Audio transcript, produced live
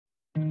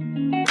Hello,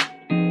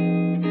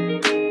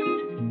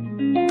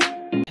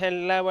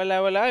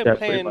 hello, hello. Yeah,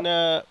 Playing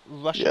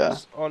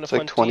Russians on the it's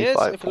like Frontiers.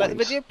 25 If you like the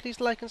points video, please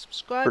like and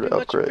subscribe. for Be the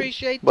much upgrade,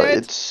 appreciated. but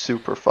it's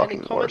super Any fucking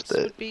worth comments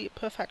it. would be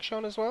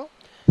perfection as well.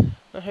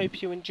 I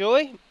hope you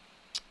enjoy.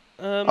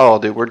 Oh,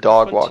 dude, we're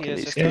dog walking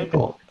Frontiers these this time.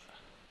 people.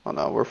 Oh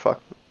no, we're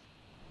fucking.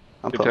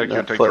 I'm You putting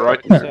that take foot the right.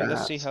 up in So their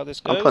let's ass. see how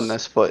this I'm goes. putting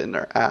this foot in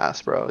their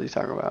ass, bro. What are you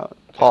talking about?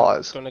 Okay,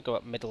 Pause. I'm gonna go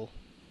up middle.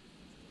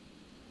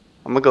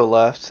 I'm gonna go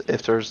left.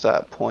 If there's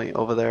that point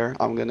over there,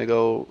 I'm gonna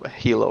go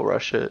helo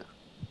rush it.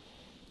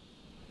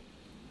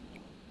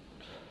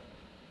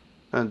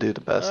 I'm gonna do the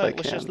best I Alright,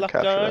 wish can us to luck,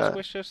 capture guys. that.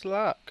 Wish us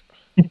luck.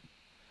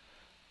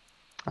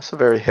 That's a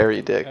very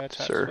hairy dick, Air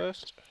taps sir.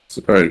 first. It's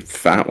a very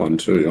fat one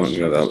too. You want to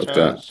get that looked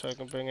at. So I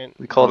can bring in.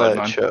 We call that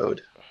None.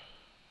 chode.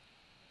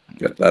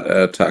 Get that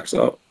air tax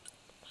up.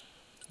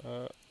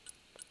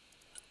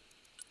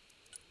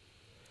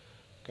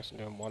 Guess I'm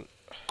doing one.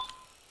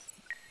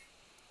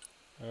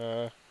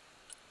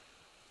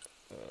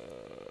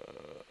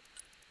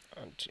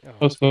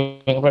 What's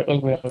going right?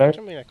 What's going What left?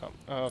 do you mean I can't?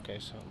 Oh, okay,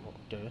 so what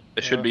do?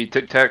 It should be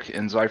Tic Tac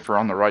and Zypher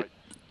on the right.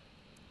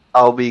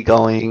 I'll be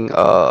going,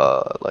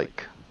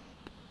 like,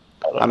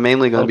 I'm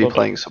mainly going to be Okay.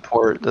 playing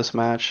support this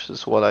match,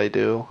 is what I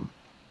do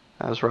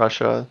as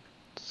Russia.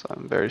 So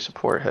I'm very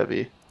support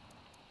heavy.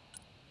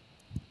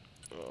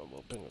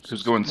 We'll bring up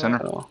Who's some going center?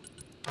 support.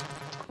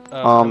 So,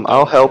 I'm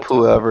I'll going help center.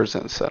 whoever's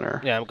in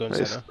center. Yeah, I'm going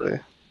center. basically.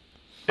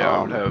 Yeah,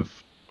 I would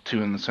have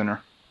 2 in the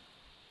center.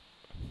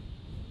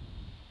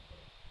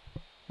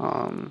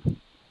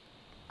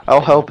 I'll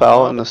help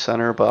out in the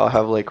center, but I'll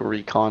have like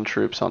recon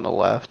troops on the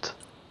left.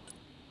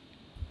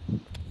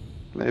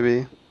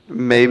 Maybe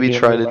Yeah,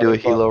 try to do a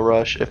right, well. helo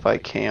rush if I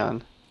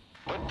can.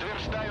 We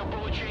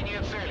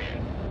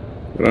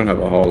don't have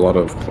a whole lot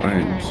of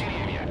planes.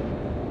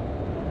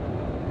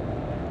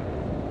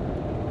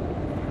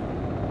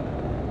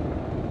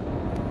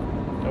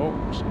 Oh,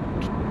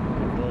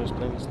 noise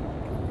planes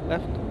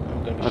left.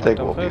 I'm going to be I shot think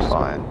down we'll be first.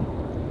 fine.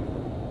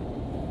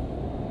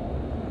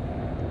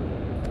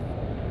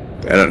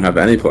 They don't have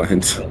any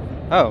planes.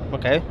 Oh,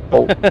 okay.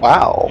 Oh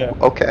wow. Yeah.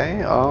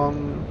 Okay.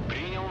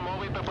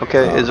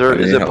 Okay. Is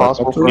any it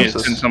possible for We us need to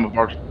send to? some of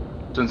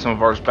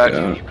ours back.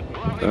 Yeah,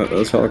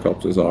 those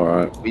helicopters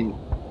are alright.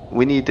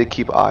 We need to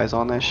keep eyes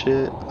on that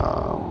shit.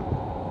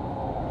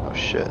 Oh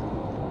shit.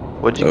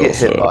 What'd you get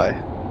hit by?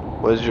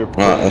 What is your?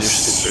 What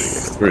is your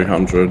security get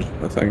hit by?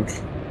 300, I think.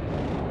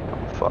 Oh,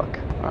 fuck.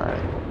 All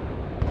right.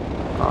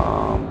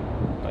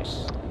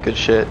 Nice. Good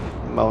shit.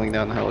 Mowing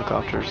down the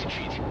helicopters.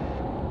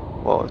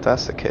 Well, if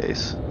that's the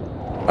case.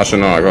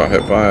 Actually, no, I got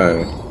hit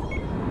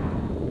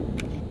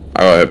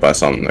by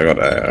something. They got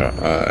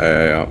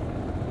AA up.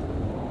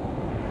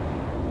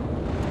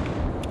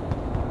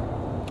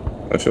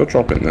 If you're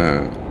dropping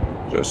there,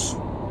 just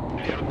do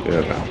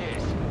it now.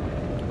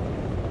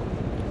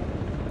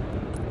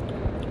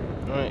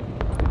 Alright.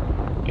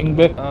 Bring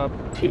back.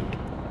 Dude,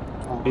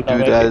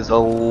 that is a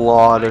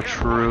lot of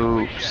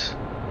troops.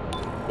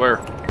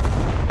 Where?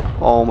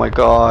 Oh my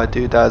god,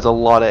 dude, that is a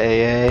lot of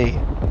AA.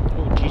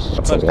 Oh, Jesus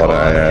That's a Christ. lot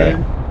of AA.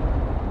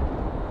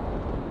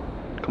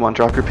 Come on,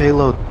 drop your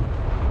payload.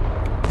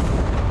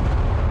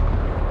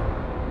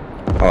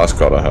 Oh, that's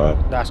gotta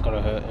hurt. That's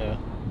gotta hurt, yeah.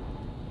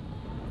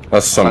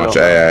 That's so much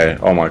AA.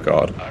 Oh my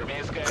god.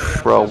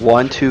 Bro,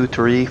 1, 2,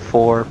 3,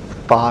 4,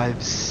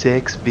 5,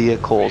 6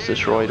 vehicles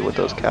destroyed with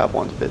those Cav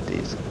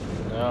 150s.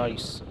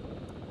 Nice.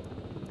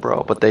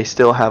 Bro, but they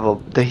still have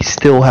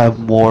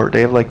more.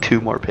 They have like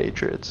 2 more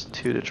Patriots.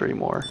 2 to 3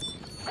 more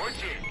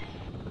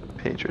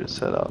Patriots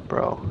set up,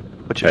 bro.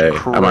 Which is Hey,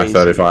 crazy.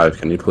 MI-35,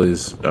 can you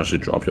please actually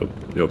drop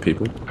your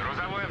people?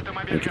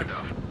 Thank you.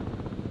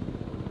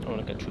 I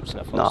wanna get troops in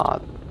that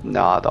fast.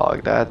 Nah,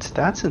 dog.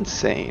 That's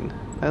insane.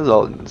 That is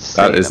all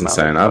insane. That is amount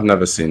insane. of- I've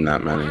never seen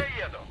that many.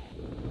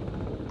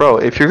 Bro,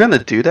 if you're gonna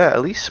do that,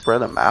 at least spread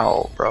them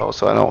out, bro.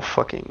 So I don't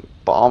fucking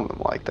bomb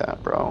them like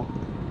that, bro.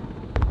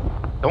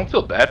 Don't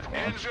feel bad for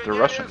them. They're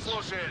Russians.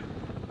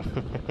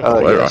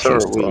 We're Yeah, so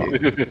Russians, are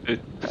we.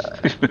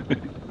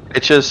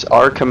 It's just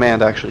our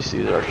command actually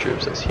sees our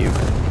troops as human.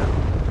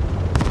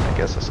 I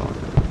guess that's all.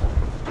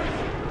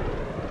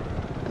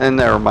 And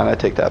never mind, I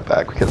take that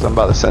back because I'm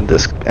about to send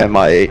this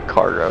MI8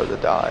 cargo to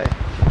die.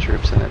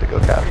 Troops in it to go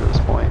capture this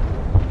point.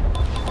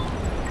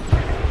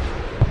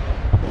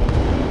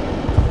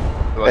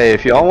 Hey,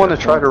 if y'all want to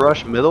try to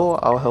rush middle,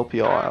 I'll help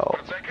y'all out.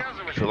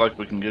 I feel like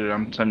we can get it.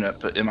 I'm sending that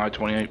to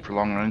MI-28 for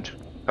long range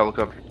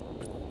helicopter.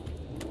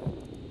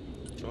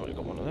 Already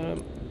got one of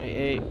them.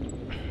 Hey.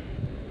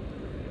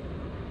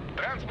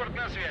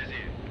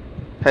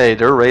 Hey,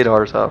 their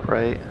radar's up,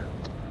 right?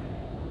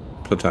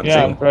 Potentially.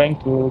 Yeah, I'm trying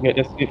to get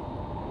this.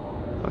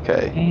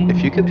 Okay.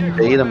 If you could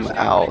bait them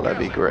out, that'd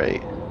be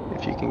great.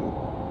 If you can.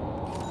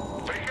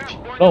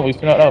 No, we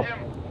still not out.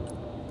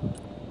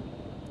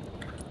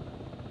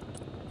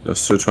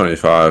 This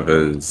 225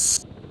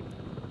 is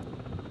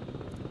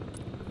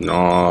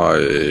not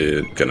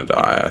gonna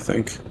die, I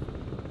think.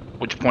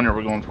 Which point are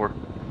we going for?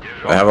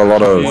 They have a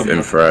lot of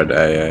infrared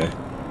AA.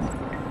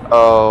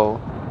 Oh.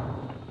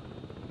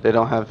 They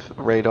don't have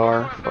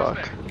radar.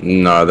 Fuck.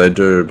 No, they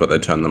do, but they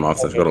turn them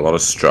off. They've got a lot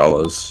of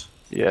strollers.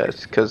 Yeah,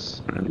 it's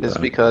because And,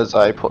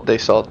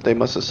 they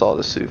must have saw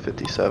the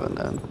Su-57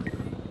 then.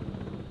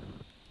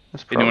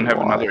 That's Anyone have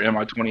probably another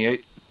why.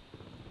 Mi-28?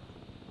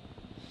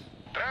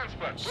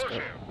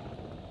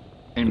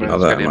 Anybody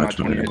Another that's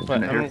got Mi-28. Mi-28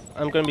 Right, in here?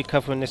 I'm going to be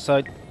covering this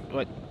side,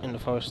 right in the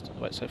forest,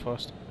 right side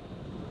forest.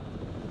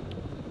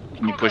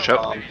 Can you push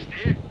up?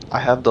 I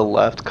have the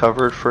left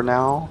covered for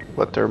now,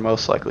 but they're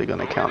most likely going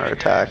to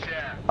counterattack.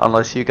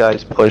 Unless you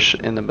guys push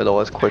in the middle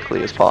as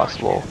quickly as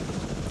possible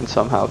and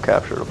somehow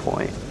capture the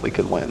point, we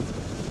could win.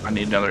 I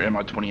need another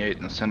Mi-28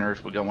 in the center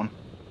if we got one.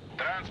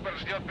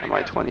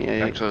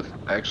 Mi-28.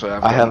 Actually,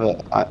 I have a.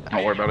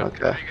 Don't worry about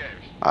it. Okay.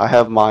 I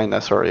have mine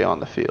that's already on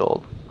the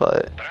field,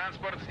 but.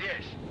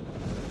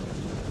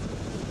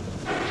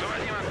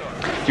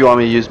 Do you want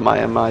me to use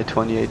my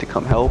Mi-28 to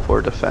come help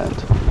or defend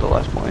the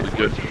left point?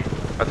 Good.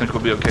 I think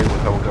we'll be okay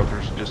with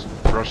helicopters. Just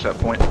rush that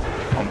point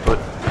on foot,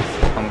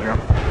 on the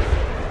ground.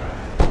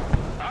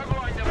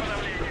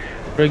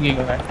 Bringing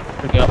up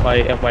my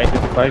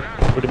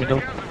Mi-25 to the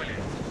middle.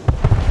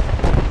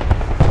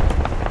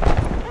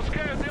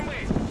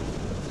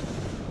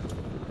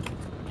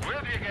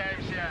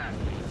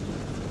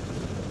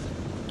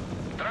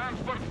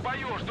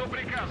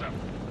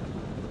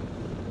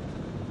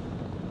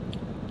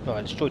 Oh,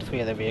 I destroyed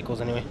 3 of their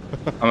vehicles anyway.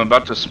 I'm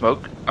about to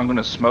smoke. I'm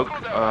gonna smoke.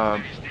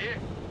 I'm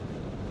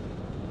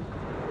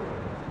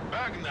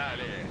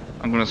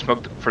gonna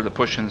smoke for the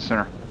push in the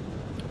center.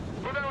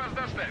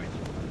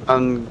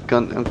 I'm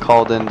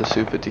called in to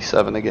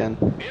Su-57 again.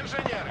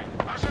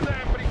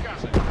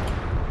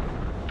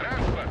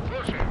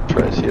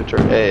 Try to see if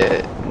they're.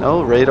 Hey,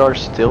 no,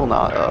 radar's still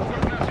not up.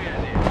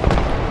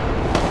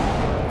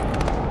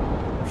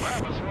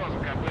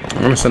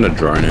 I'm gonna send a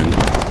drone in.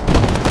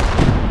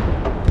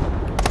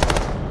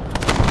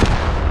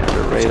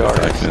 The radar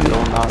is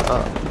still not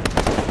up.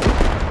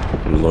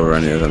 And lure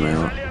any of them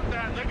out.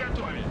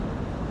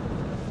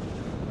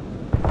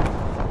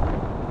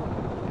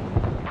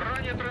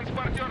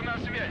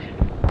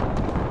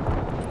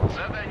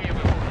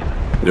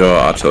 Your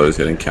artillery's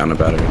getting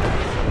counter-battered.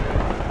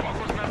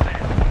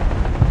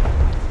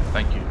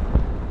 Thank you.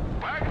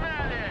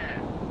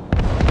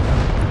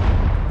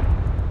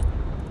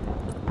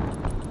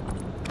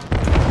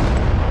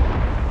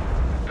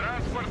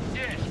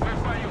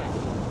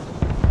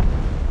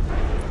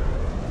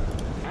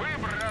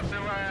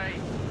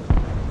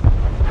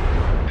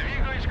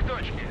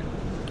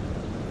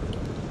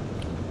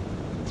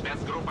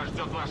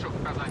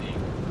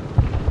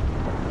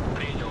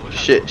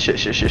 Shit.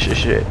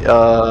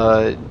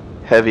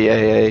 Heavy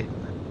AA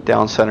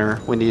down center.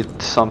 We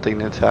need something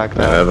to attack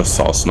Yeah, I that. have a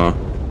Cessna.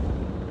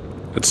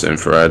 It's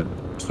infrared.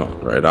 It's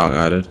not radar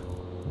guided.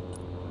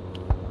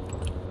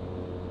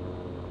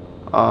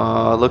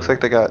 Looks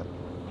like they got.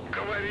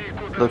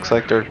 Looks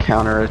like they're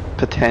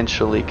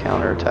potentially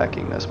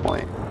counterattacking this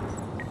point.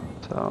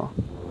 So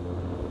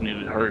We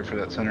need to hurry for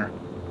that center.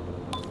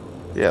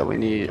 yeah, we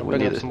need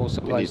Bring up some more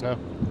supplies now.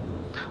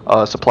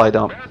 Supply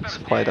dump,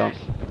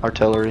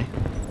 artillery,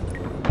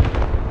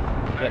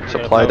 Yep,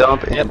 supply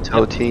dump, and Yep, tow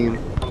yep. team.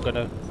 I'm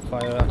gonna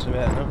fire out of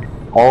it now.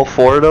 All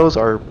 4 of those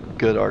are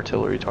good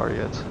artillery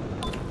targets.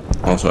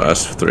 Also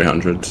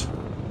S300s.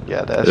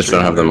 Yeah, They just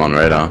don't have them on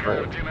radar.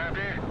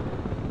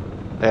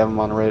 They have them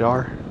on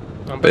radar.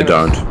 They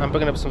don't. I'm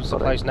bringing up some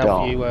supplies now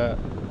don't. for you,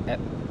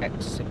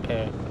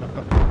 Exeter.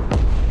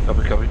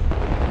 Copy, copy.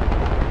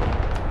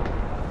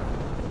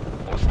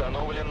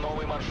 Установлен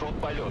новый маршрут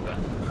полета.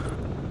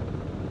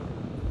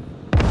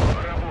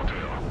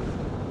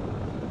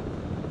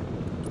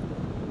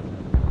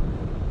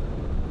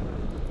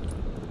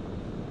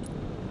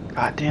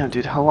 God damn,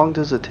 dude, how long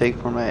does it take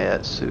for my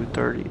at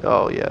Su-30?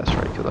 Oh yeah, that's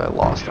right, because I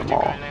lost them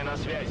all Вертикальная на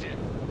связи.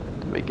 at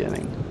the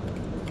beginning.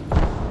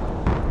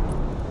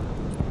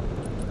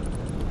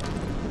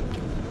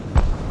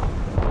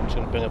 I'm just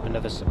gonna bring up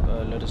another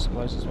load of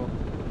supplies as well.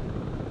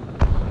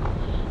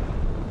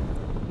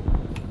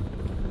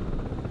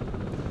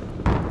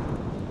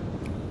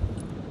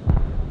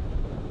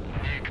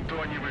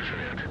 Никто не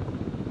выживет.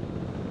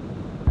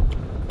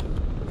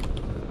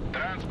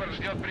 Транспорт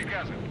ждет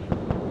приказа.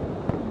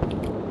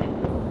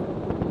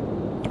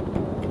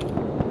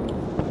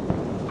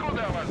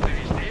 Куда вас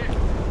довезти?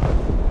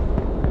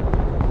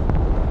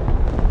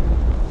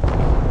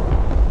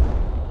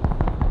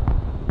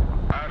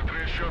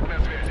 Арт-расчет на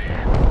связи.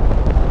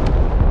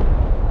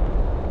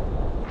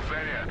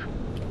 Заряд.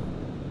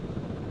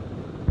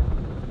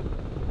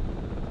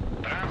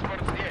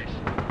 Транспорт здесь.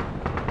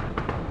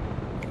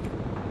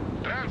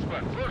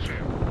 Транспорт,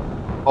 слушаю.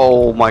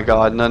 Oh my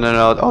god, no.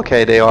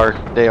 Okay, they are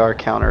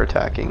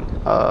counterattacking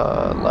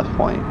left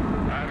point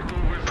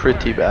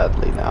pretty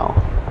badly now.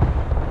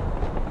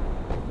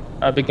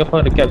 Be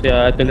careful to get the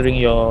artillery in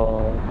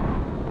your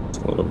It's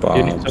a lot of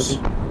units.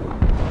 bombs.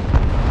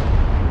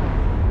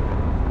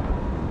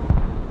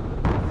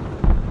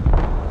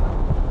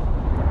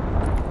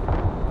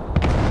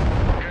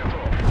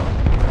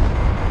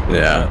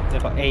 Yeah.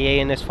 They've got AA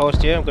in this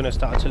forest here. I'm gonna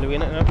start artillery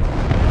in it now.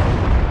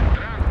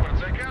 Транспорт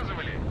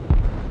заказывали.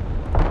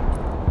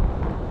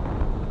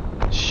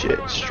 Shit,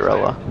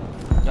 Strela.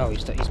 Oh,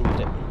 he's moved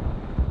it.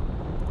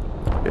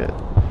 Shit.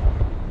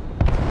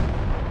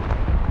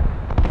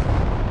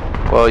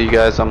 Well, you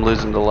guys, I'm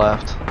losing the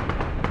left.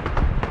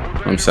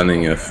 I'm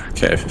sending a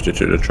K-52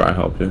 to try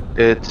help you.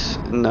 That's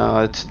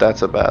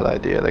a bad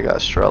idea. They got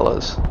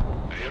Strelas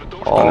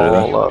Under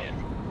that. all up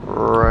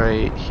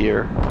right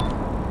here.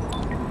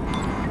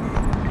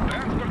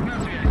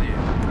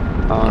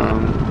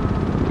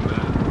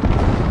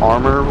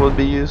 Armor would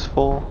be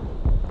useful,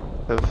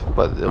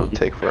 but it would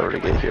take forever to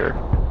get here.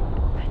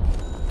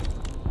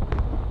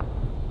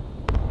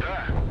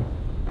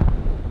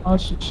 Oh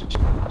shit.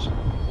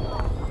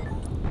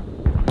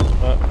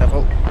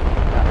 Careful.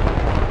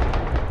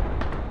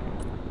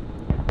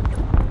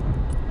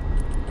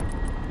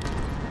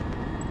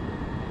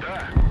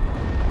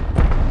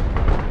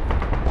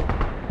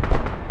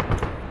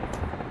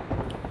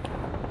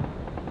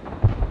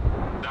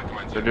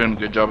 They're doing a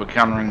good job of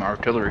countering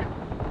artillery.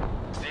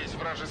 Здесь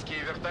вражеские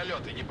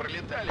вертолеты не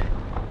пролетали?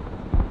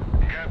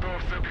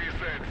 Готов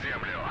сотрясать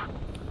землю.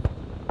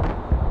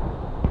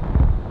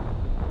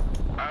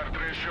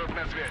 Арт-расчет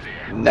на связи.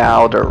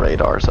 Now their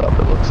radar's up,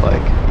 it looks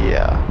like.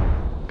 Yeah.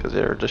 Because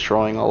they're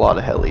destroying a lot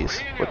of helis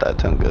with that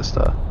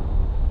Tungusta.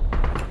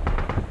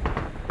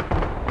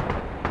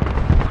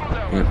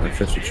 Yeah, my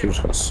 52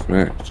 just got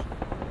smacked.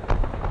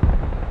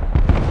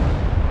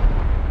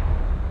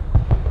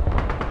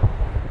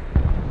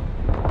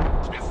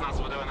 Спецназ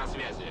ВДВ на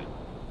связи.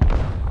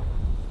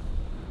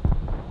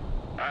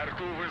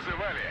 Арту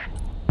вызывали.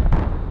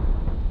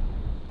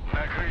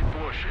 Накрыть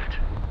площадь.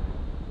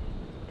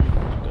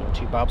 There are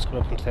 2 barbs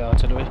coming up into the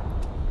artillery.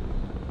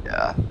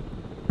 Yeah.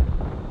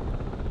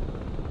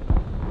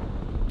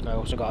 I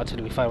also got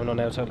artillery firing on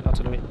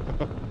artillery.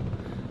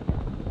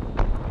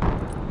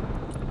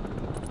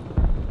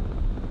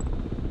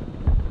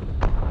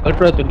 I'll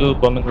try to do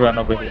bombing run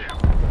over here.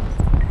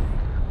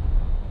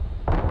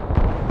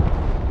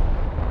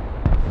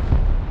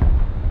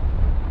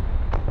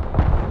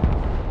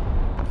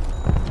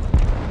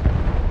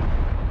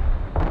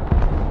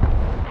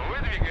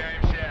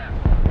 Выдвигаемся.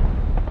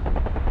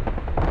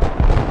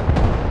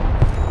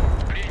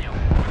 Принял.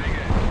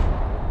 Выдвигаемся.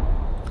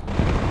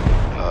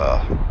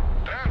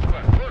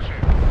 Транспорт,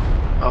 слушаю.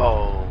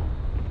 Oh.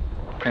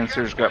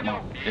 Panzer's got my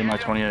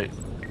Mi-28.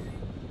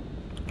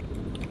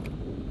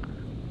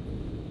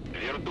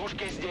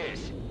 Вертушки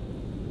здесь.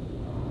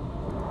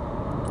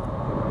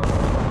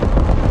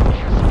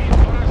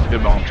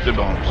 Good bombs, good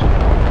bombs.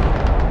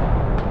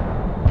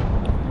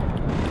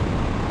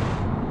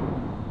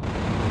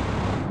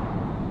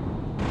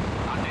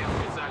 Отряд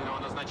специального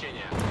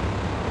назначения.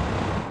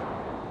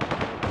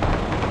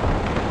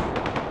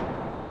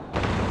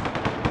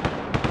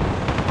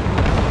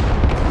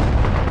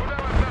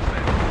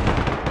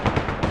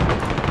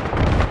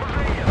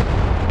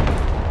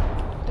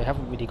 They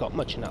haven't really got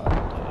much in that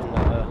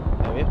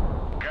area.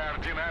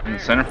 In the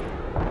center.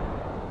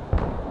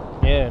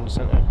 Yeah, in the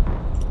centre.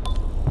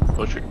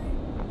 Push it.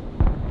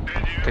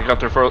 Take out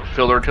their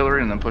field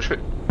artillery and then push it.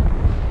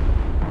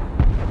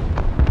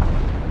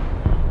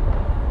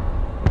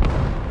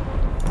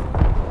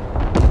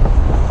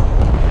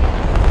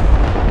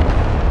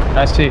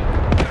 I see.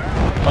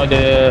 Oh,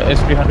 the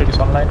S300 is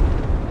online.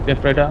 We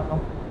have radar now.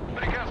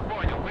 Приказ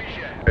понял,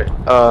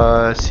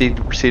 выезжай.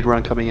 Seed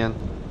run coming in.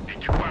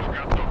 Экипаж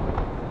готов.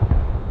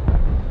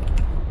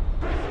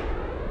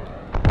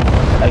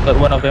 I got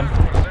one of them.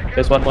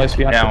 There's one more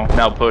S300.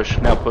 Now push,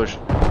 now push.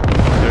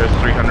 There's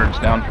 300s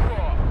down.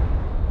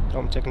 Oh,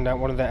 I'm taking down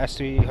one of the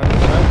S300s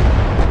now.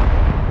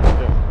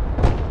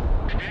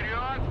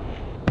 Вперед!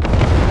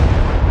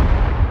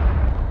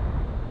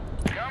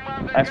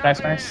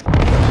 Команда Nice.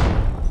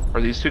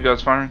 Are these 2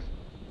 guys firing?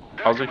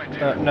 Halsey?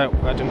 No,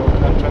 I don't know.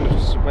 I'm trying to.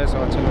 Where's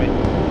our artillery?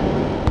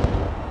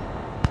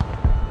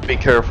 Be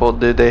careful,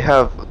 dude. They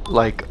have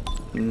like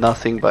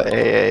nothing but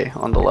AA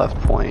on the left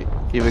point.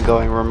 Even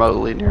going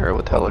remotely near it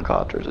with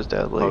helicopters is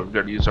deadly. Oh, we've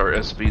got to use our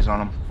SVs on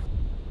them.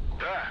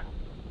 Да.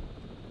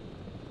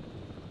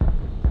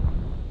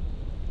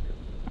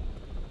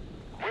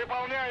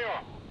 Выполняю.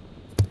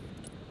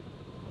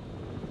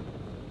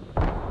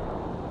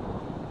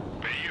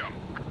 Прием.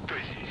 Кто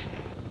здесь?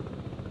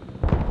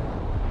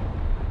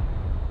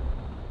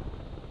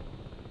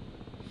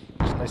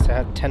 It's nice to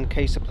have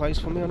 10k supplies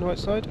for me on the right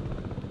side.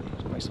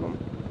 It's a nice one.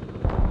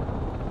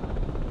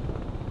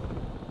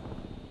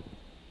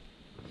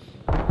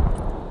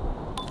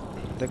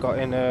 They got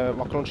in a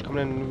rocket launcher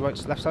coming in right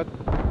left side.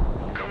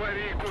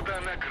 Говори, куда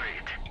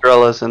накрыть.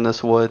 Strelas in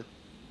this wood.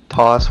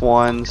 Toss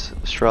ones,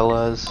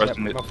 Strelas.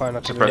 Pressing Yep, it. I'll find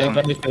artillery. Yeah,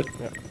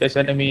 Suppressing. there's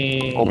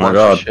enemy. Oh Oh my bunch of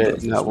god,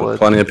 shit in that wood.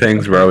 plenty of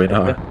pings, bro, we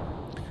die.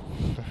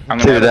 I'm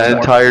gonna Dude, add that more.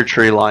 entire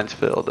tree line's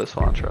filled. That's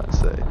what I'm trying to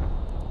say.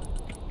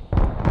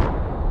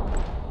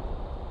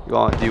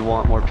 Do you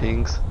want more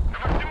pings?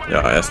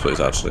 Yeah, yes please,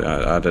 actually.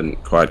 I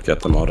didn't quite get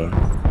the motto.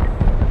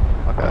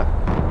 Okay.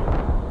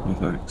 Oh,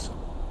 thanks.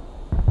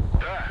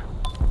 Да.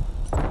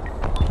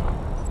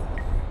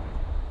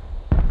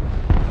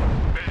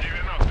 Т-90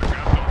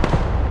 готов.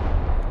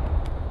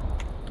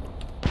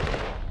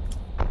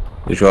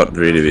 90 Yeah, He's got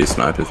really big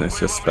snipers next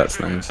to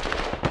spats names.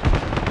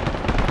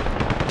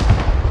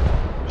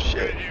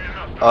 Shit.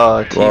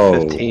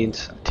 Whoa.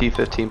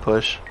 T15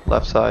 push,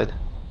 left side.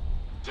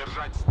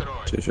 Держать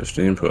строй.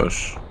 T15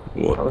 push.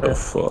 What the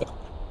fuck?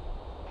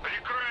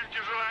 Прикроем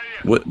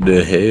тяжеловес. What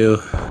the hell?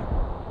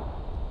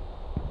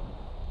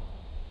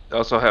 They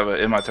also have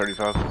a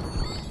MI-35.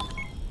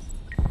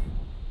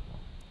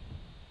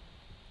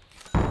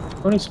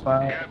 One is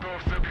fine.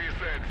 Готов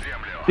сотрясать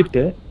землю. Good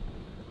there.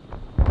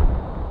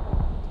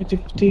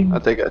 15. I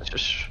think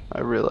I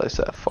realized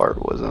that fart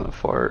wasn't a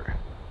fart.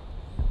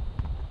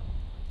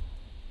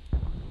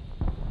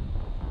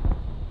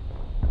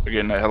 We're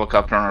getting a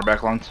helicopter on our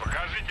back lines.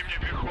 Покажите мне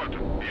пехоту.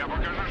 Я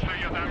покажу, что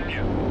ее там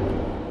нет.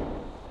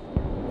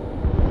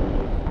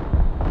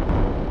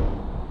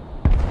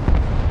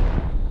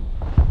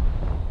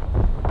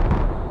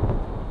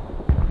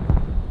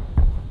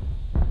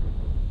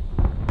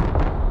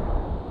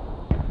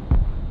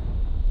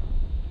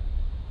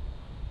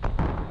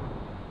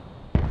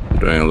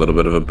 Doing a little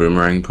bit of a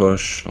boomerang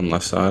push on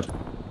left side.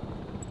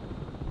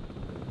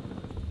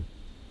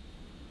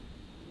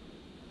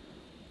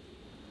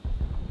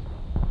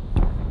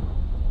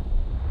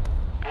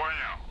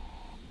 Понял.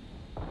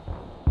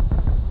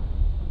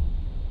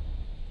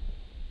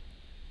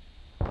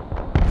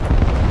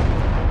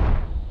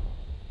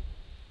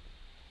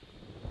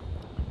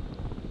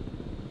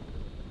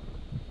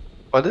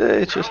 Why did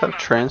they just have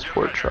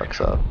transport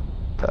trucks up?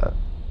 That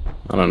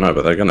I don't know,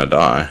 but they're gonna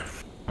die.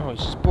 Oh, he's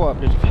just brought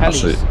up with helis.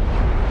 Actually,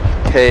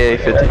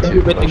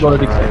 KA-52 Waiting push on on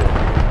the right.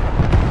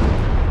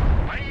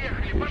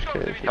 Поехали, Huge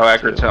потом KA-52. How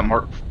accurate is that,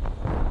 Mark?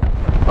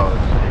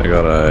 Oh, they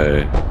got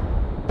a.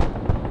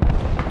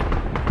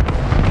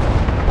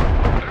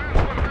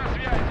 Транспорт на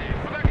связи.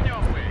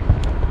 Подогнем вы.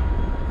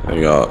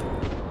 They got.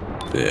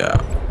 Yeah.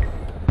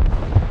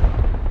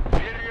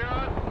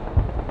 Вперед.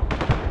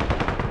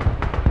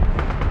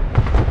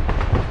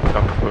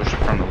 Counter push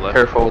from the left.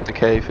 Careful with the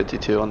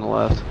KA-52 on the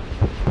left.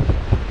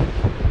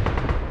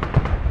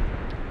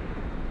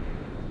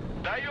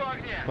 Даю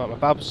огня. Right, my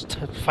Bab's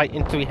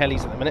fighting 3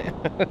 helis at the minute.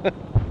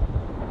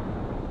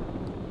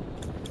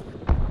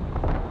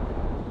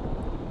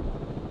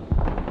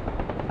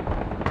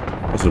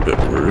 That's a bit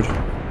rude.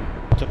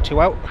 Took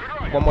 2 out,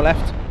 1 more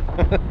left.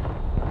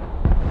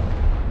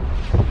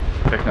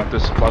 Picking up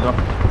this supply dump.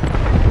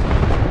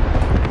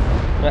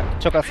 Yeah,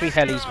 took out 3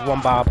 helis,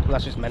 1 Bab.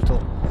 That's just mental.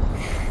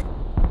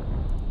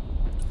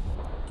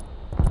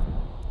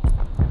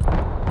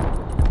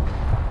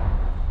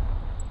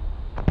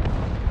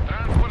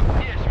 Транспорт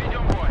здесь.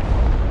 Ведем бой.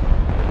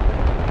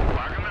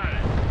 Погнали.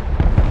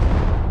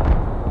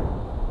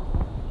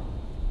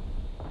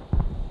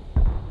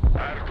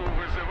 Арту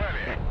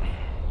вызывали.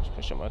 Just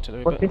push up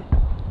artillery a Okay. bit.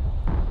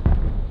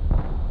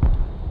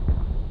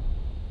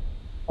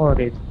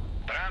 Alright.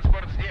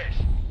 Транспорт здесь.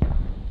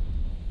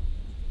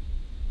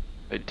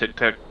 Hey, Tic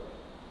Tac.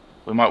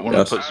 We might want to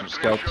Yes. put some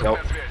scouts out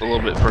a little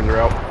bit further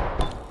out.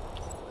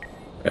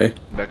 Hey.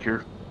 Back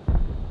here.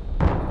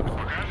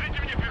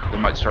 Покажите мне пехоту. They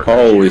might start.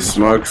 Holy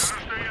smokes.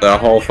 Their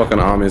whole fucking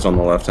army's on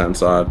the left hand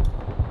side.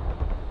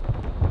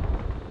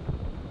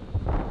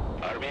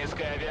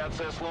 Армейская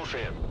авиация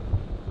слушает.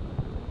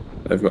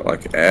 They've got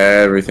like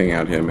everything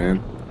out here,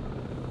 man.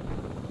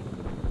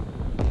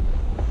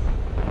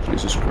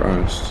 Jesus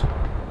Christ.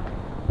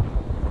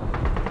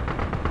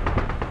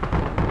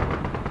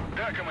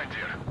 Да,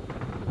 командир.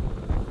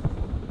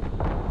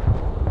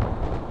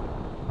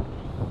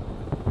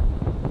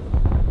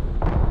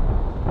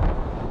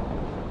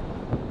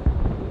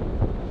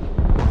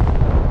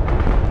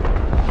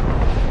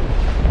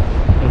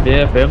 They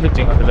have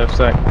everything on the left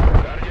side.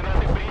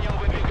 Координаты принял,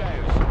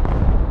 выдвигаюсь.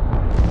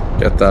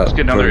 Get that. Let's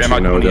get another push, you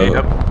know, MI-28 the-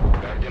 up.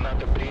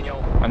 Координаты принял.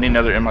 I need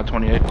another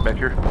MI-28 back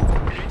here.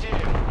 Летим.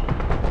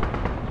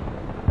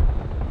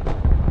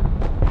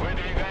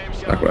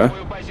 Выдвигаемся Так, на да?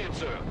 новую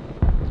позицию.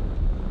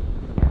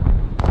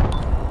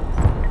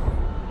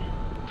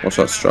 What's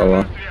that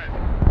Strava?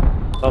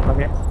 Top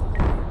again.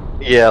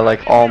 Yeah,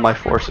 like all my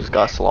forces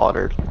got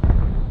slaughtered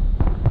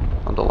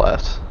on the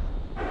left.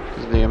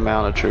 'Cause the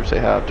amount of troops they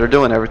have. They're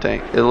doing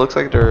everything. It looks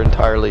like they're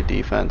entirely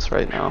defense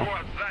right now. Вот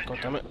сзади. God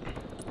damn it.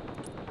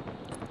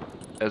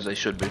 As they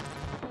should be.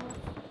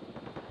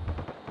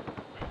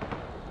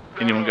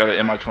 Anyone got an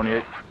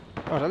MI-28?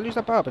 Oh, did I lose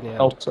that Bab in the end?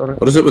 Oh, sorry.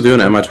 What is it with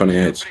doing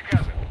MI-28s?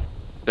 Приказы.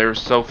 They're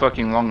so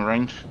fucking long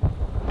range.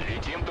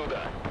 Летим туда.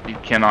 You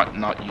cannot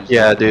not use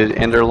Yeah, them. dude,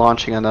 and they're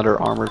launching another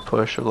armored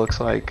push, it looks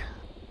like.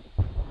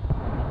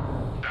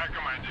 Да,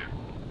 командир.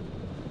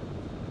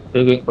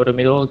 They're going for the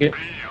middle again.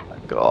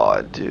 Принял.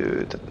 God,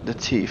 dude, the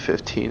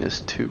T-15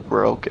 is too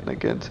broken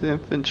against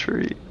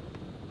infantry.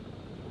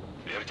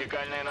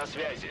 Вертикальная на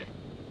связи.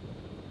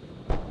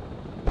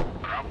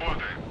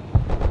 Работаем.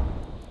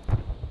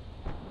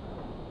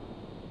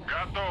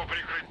 Готов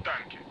прикрыть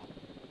танки.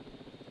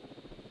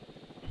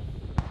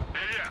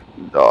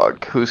 Вперед.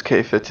 Dog, whose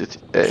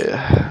K-52?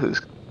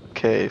 Whose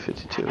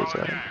K-52 is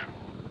that?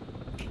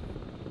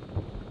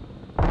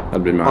 Выполняем.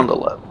 That'd be On mine. the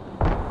left.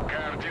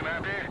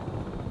 Координаты.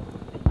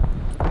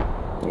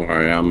 Don't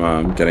worry,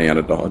 I'm getting out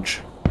of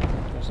dodge.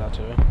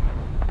 artillery.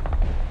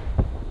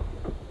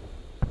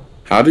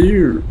 How do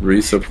you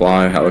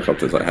resupply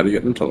helicopters? Like, how do you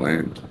get them to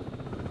land?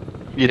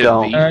 You Hit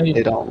don't. V.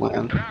 They don't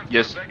land.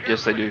 Yes,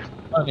 they do.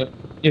 Okay.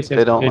 Yes,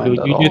 They don't do. land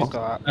at You all. just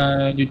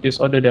you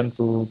just order them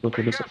to go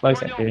to the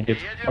supplies and they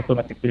just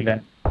automatically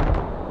land.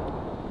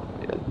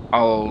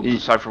 I'll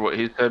decipher what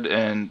he said,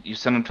 and you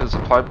send them to the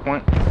supply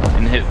point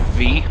and hit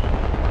V,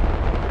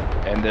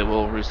 and they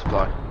will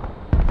resupply.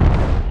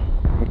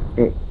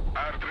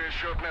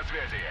 Арт-расчет на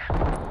связи.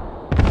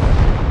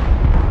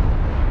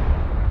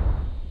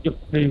 Yep,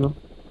 there you go.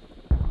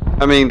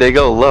 I mean, they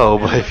go low,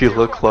 but if you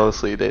look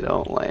closely, they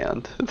don't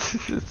land.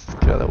 It's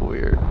kind of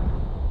weird.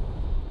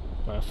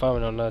 Right,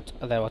 firing on their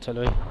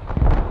artillery.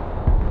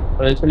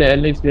 But actually, at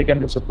least they can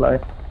resupply.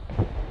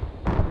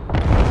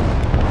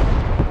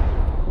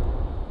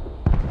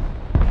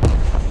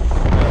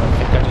 I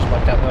think I just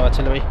wiped out their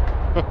artillery.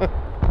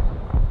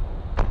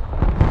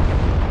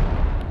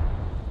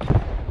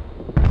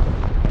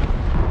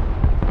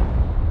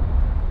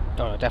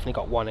 Oh, I definitely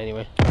got one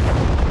anyway.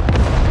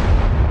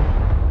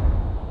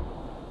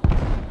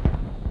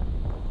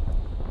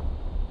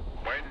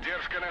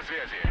 Поддержка на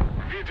связи.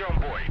 Ведем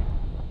бой.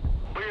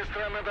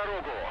 Быстро на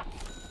дорогу.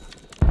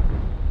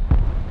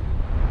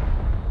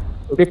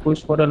 Do they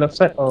push for the left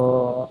side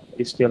or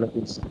is still like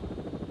this?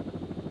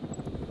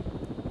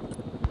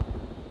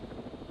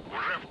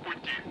 Уже в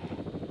пути.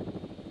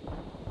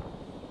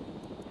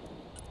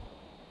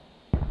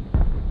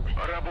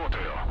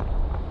 Работаю.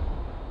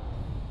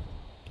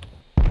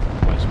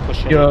 Right, it's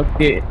pushing.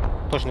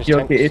 Pushing his Your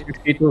tanks.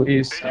 K-52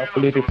 is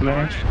fully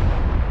replenished.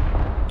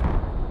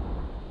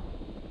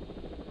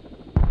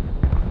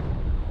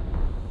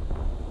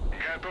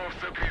 Готов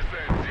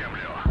сотрясать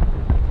землю.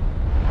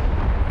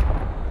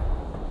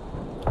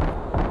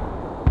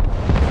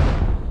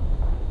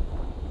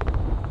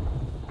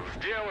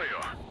 Сделаю.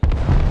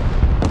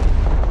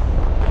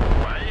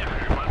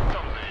 Поехали,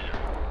 потом заедем.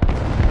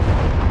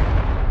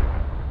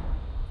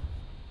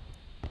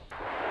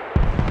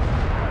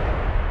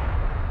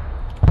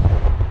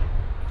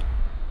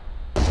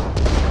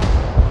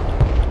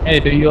 Hey,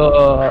 do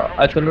your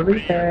artillery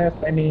have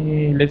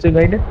any laser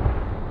guided?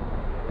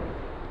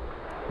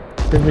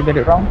 Did we get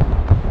it wrong?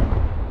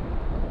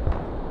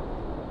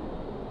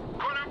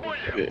 Коля Боя,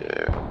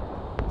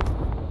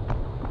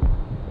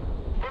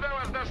 куда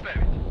вас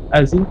доставить?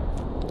 Azzy?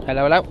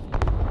 Hello, hello.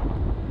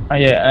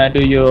 Yeah, do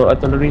your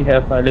artillery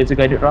have laser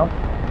guided round?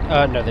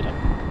 No, they don't.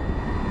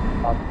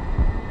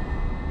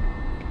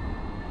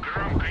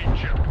 Громко и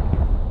четко.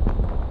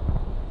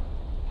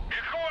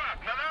 Перехват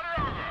на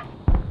дорогу!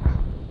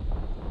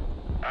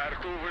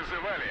 Арту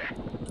вызывали.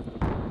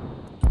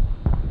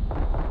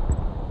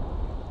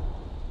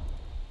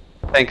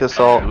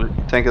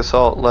 Tank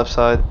assault, left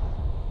side.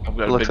 I've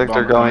got a Looks big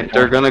like bomber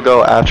they're gonna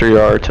go after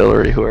your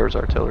artillery, whoever's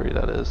artillery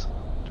that is.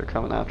 They're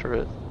coming after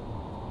it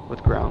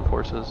with ground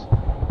forces.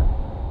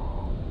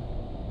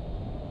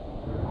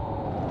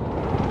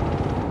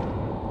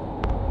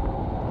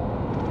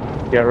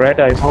 Yeah, red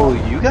eyes. Oh,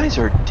 you guys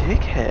are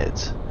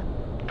dickheads.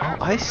 Oh,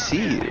 I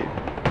see you.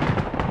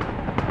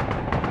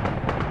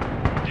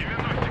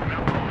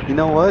 You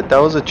know what? That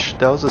was a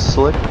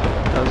slick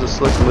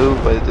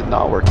move, but it did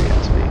not work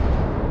against me.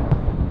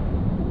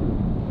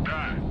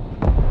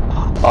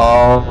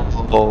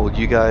 Oh,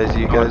 you guys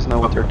know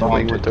what they're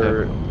doing with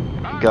their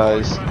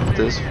guys.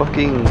 This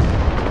fucking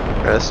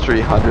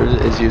S-300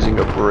 is using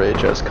a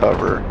bridge as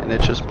cover, and it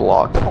just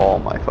blocked all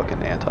my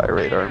fucking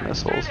anti-radar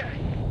missiles.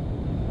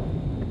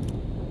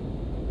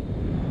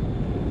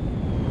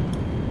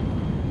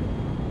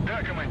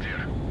 Да,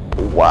 командир.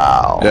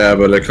 Wow. Yeah,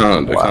 but they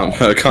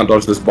can't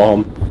dodge this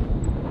bomb.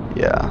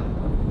 Yeah.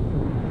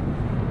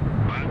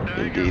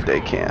 Indeed,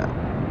 they can't.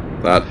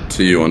 That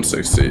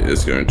Tu-160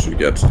 is going to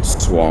get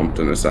swamped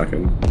in a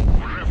second.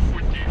 Уже в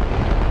пути.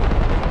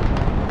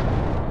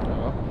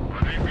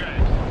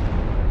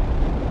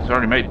 Выдвигаемся. He's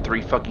already made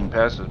 3 fucking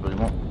passes, but he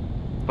won't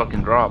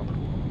fucking drop.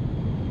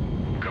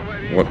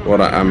 Говори. What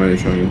ammo are you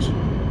trying to use?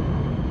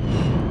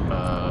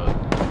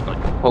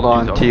 Like, Hold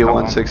on, he's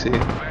Tu-160.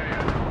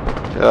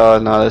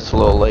 No, that's a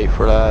little late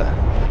for that.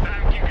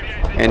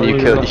 Танки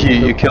грязи.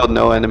 And you killed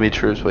no enemy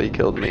troops, but you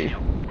killed me. Выдвигаемся.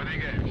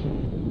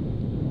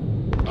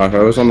 If I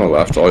was on the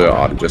left, all your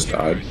arty just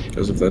died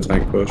because of their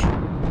tank push.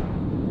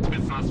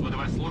 Спецназ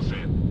ВДВ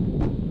слушает.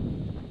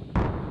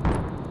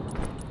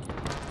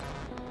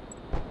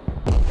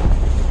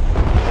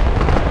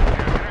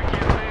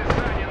 Ракетные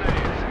сани на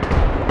рельсе.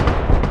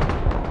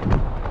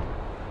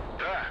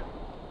 Да.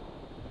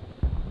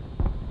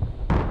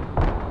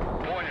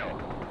 Понял.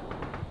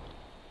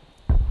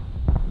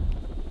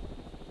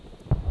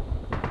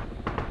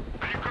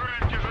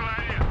 Прикроем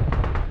тяжеловес.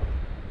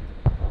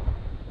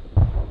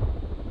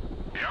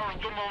 Я уж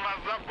думал, нас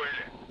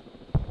забыли.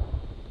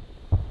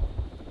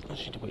 I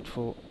should wait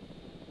for.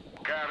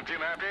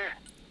 Координаты.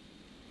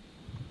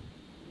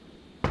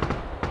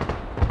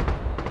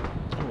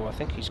 Oh, I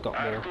think he's got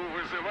more Арту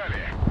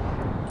вызывали.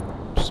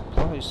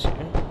 supplies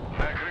here.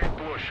 Накрыть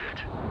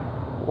площадь.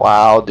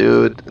 Wow,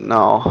 dude.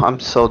 No, I'm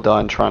so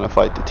done trying to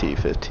fight the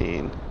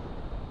T-15.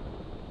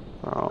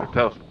 Oh.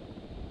 repel.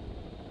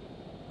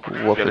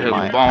 Whooping hit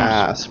my with bombs.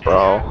 ass,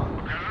 bro.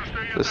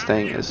 This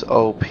thing is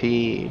OP.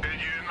 You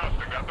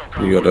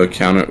gotta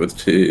counter it with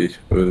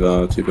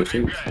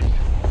T15s.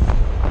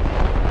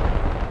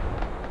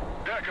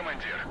 Да,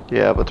 командир.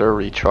 Yeah, but they're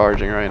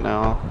recharging right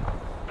now.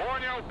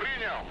 Понял,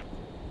 принял.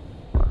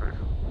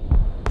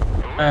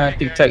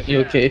 Tic Tac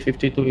UK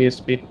 52 is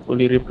been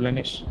fully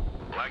replenished.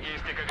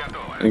 Логистика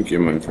готова. Thank you,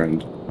 my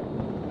friend.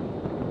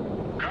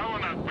 Кого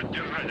надо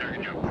поддержать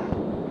огнем?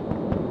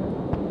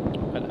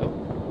 Hello.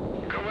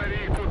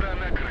 Говори, куда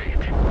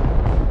накрыть.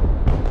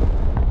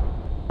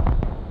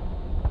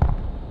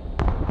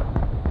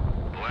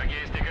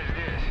 Логистика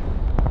здесь.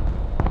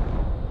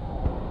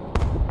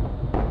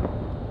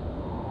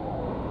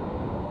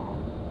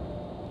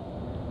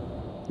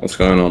 What's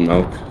going on,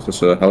 Milk? Is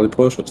this a heli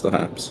push? What's the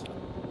haps?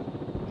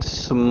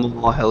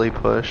 Small heli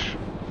push.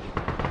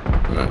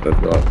 Alright,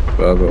 they've got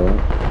further.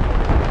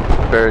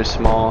 Very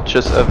small.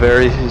 Just a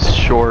very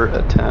short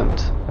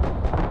attempt.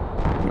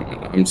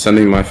 I'm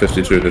sending my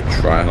 52 to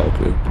try help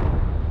you.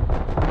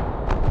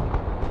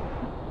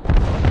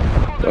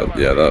 But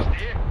yeah,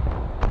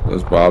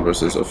 those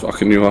Barbarouses are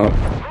fucking you up.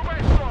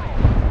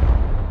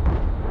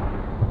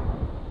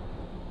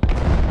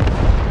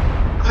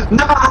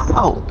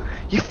 No!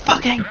 You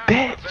fucking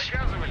bitch!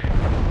 Заказывали?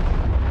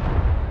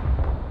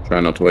 Try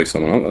not to wake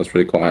someone up, that's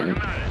pretty quiet.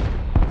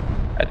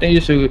 I think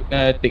you should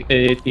take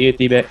the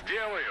TAT back.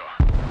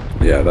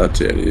 Делаю. Yeah, that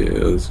TAD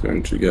is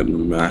going to get Careful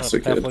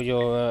massacred.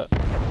 your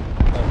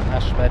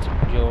Ashmed,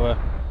 your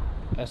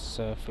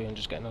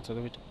S300's getting out of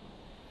the way.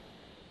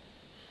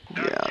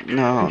 Yeah,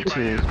 no,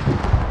 dude.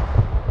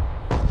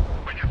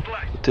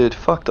 Понеслась. Dude,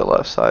 fuck the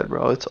left side,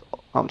 bro. It's.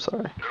 I'm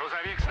sorry.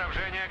 Грузовик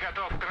снабжения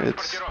готов к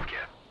транспортировке.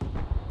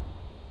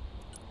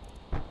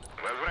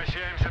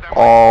 Возвращаемся домой.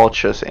 All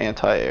just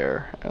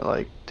anti-air.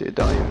 Like, dude,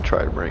 don't even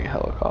try to bring a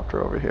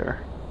helicopter over here.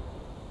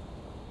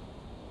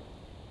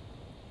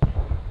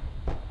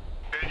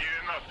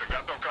 Т-90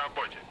 готов к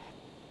работе.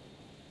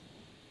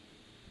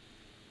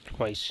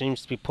 Well, he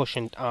seems to be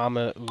pushing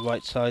armor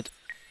right side.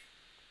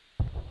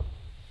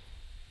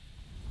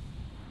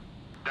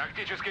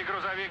 Тактический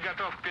грузовик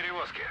готов к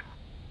перевозке.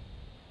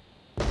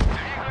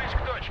 Двигаюсь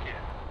к точке.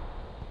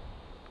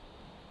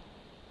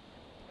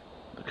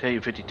 The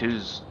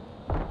Ku-52's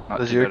not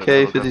Does too your bad of a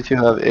helicopter. K-52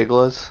 have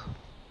iglas?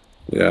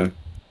 Yeah.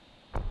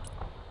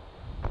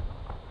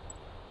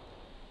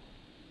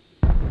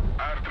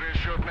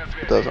 Арт-расчет на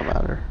связи. Doesn't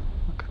matter.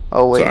 Okay.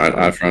 Oh wait. Sorry,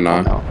 eye for an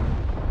eye. no.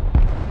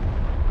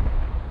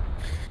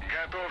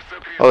 Готов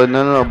сопряжать. Oh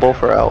no,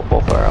 both are out.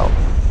 Both are out.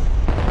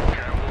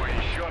 Кого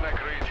еще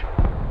накрыть?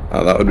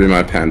 That would be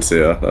my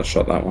Panzer that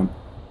shot that one.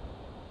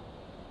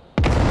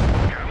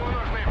 Кому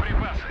нужны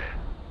припасы?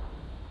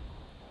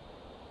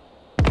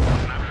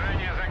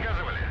 Снабжение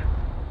заказывали?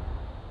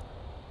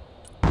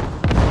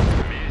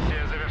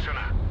 Миссия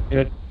завершена.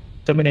 Your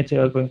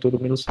Terminator are going to the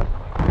middle side.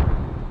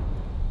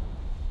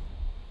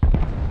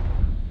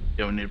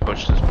 Yeah, we need to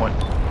push this point.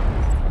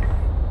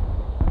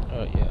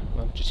 Oh yeah,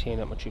 I'm just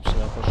healing up my troops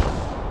now. Push.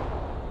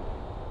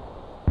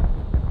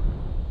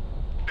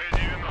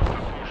 Т-90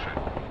 слушай.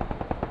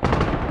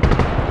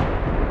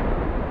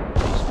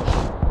 Please push.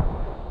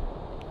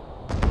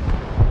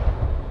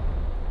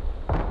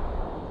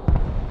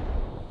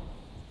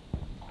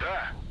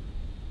 Да.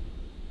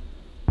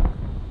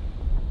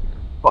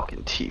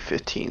 Fucking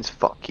T-15s.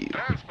 Fuck you.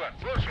 Транспорт,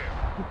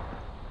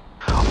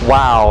 слушаю.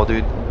 Wow,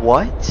 dude.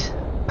 What?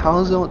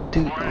 How's that,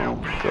 dude? Oh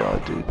my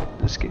god, dude.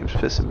 This game's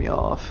pissing me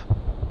off.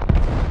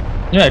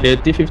 Yeah, the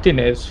T15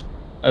 is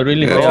a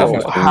really Yeah, good Bro,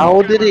 T-15. weapon.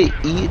 how did it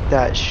eat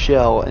that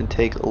shell and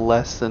take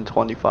less than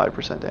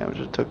 25% damage?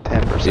 It took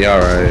 10%.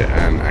 ERA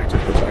and active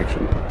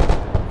protection.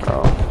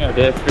 Bro. Yeah,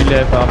 they have free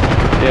left armor.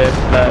 They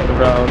have like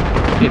around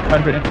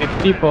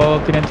 850 for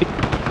kinetic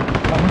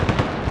armor.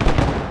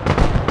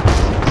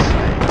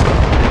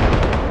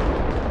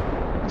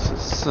 This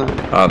is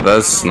insane.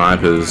 There's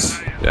snipers.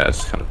 Yeah,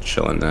 it's kind of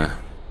chilling there.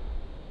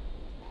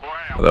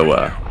 Понял. There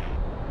were.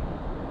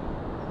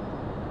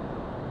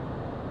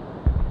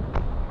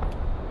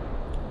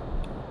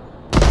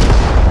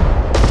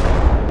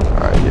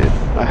 Alright, dude.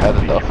 I had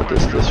enough of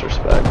this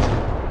disrespect.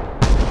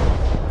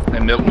 Hey,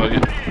 Milk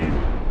Nugget.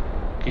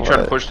 Can you try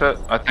to What? push that?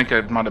 I think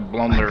I might have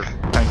blown their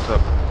tanks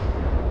up.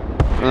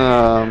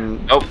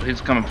 Oh,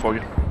 he's coming for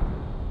you.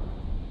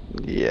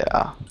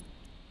 Yeah.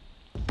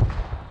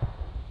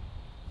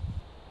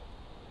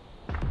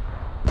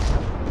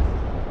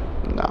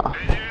 Nah.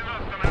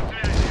 Т-90 на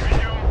связи.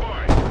 Ведем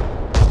бой.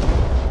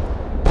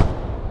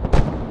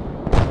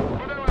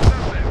 Куда вас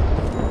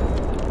зацепить?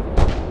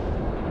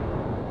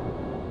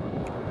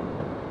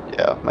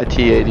 Yeah, my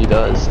T-80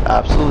 does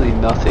absolutely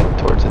nothing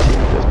towards a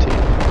T-15.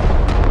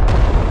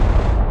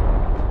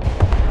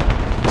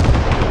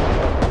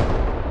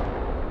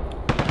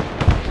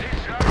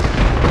 Здесь шаг.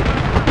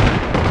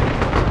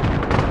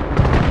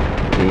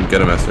 We'll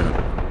get a message.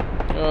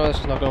 Oh, this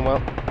is not going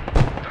well.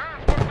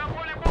 Транспорт на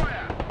поле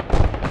боя.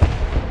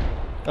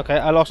 Okay,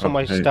 I lost all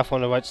my Okay. stuff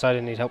on the right side. I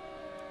need help.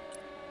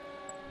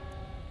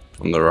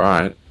 On the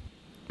right.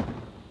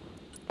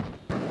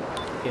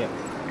 Yeah.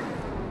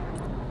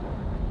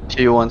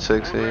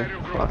 T-160.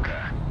 Fuck.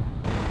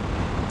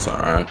 It's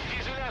alright.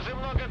 Фюзеляже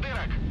много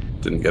дырок.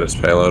 Didn't get his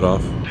payload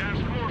off. Держ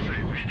курсы,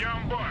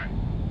 ведем бой.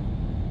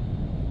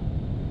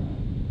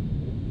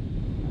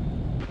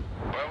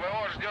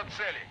 ПВО ждет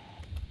цели.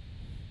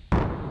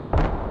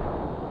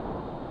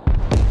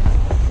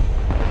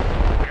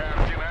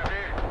 Координаты.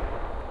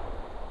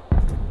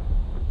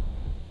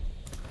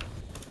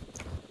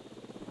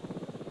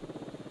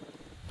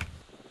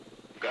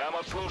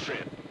 Камов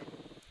слушает.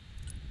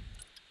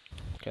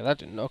 Okay, that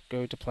did not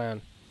go to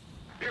plan.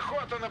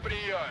 Пехота на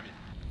приеме.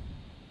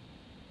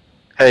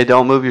 Hey,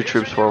 don't move your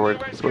troops forward.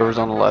 Whoever's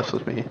on the left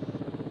with me.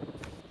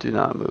 Do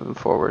not move them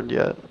forward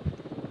yet.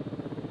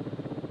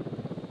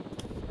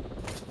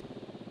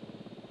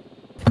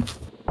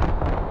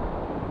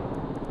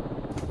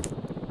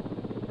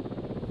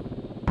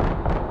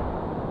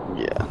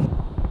 Yeah.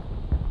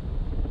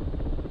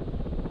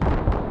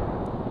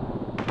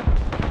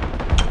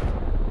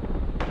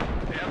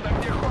 Это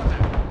пехота.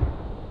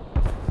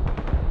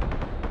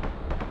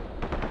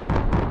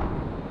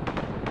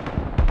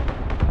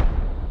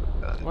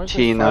 Why is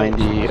it firing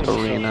T90 from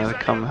arena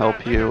come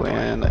help you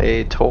and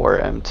a Tor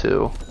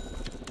M2.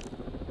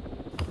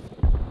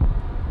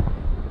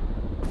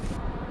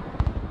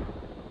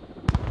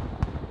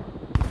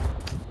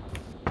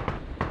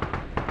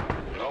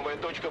 Новая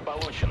точка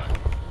получена.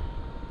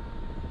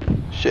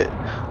 Shit.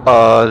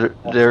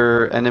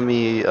 Their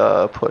enemy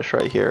push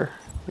right here.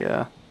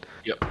 Yeah.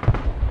 Yep.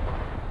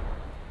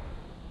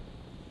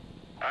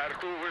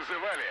 Арку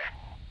вызывали.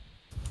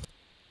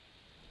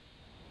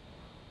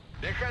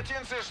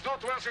 Пехотинцы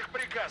ждут ваших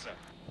приказов.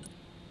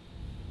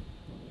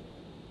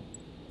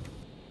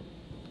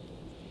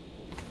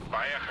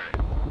 Поехали.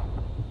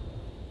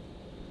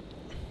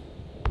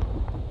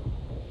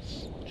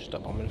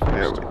 Stop bombing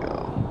There first. we go.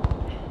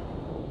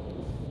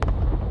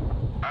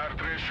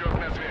 Арт-расчет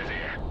на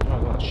связи. Oh, I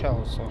got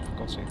shells, so for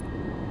God's sake.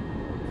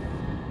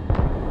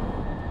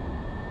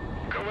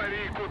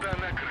 Говори, куда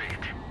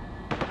накрыть.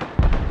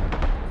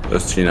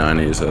 Those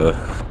T90s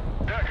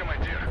Да,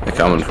 командир. they're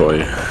coming for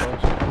you.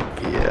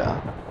 Yeah.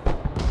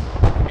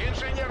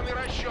 Инженерный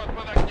расчет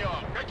под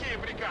огнем. Какие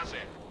приказы?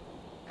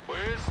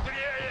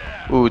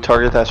 Быстрее! Ooh,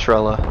 target that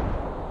Strela.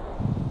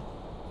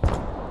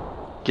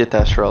 Get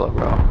that Strela,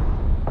 bro.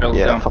 Barrels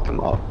Yeah, down. fuck him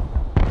up.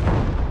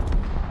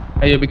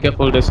 Hey, be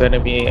careful, there's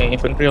enemy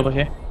infantry over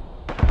here.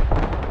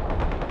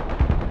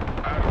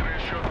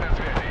 Арт-расчет на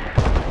связи.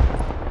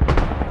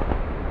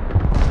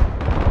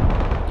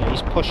 Yeah,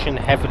 he's pushing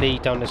heavily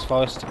down this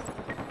forest.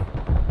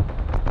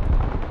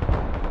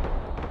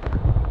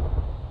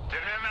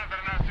 Терминатор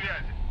на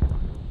связи.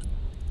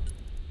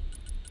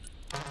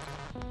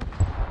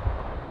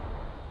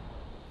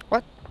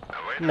 What?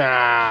 Вы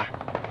Nah.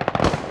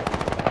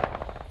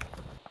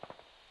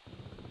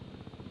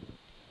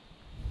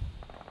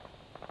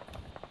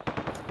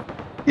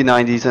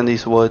 T90s in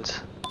these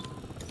woods.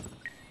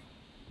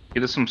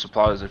 Get us some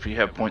supplies if you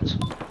have points.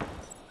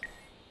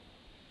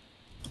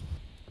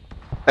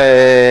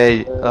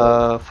 Hey,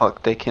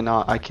 fuck, they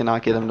cannot, I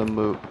cannot get them to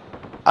move.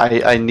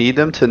 I need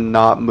them to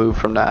not move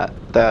from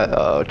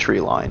that tree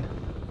line.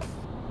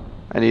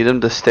 I need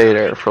them to stay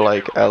there for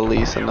like at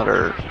least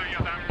another что я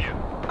там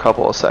нет.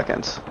 couple of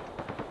seconds.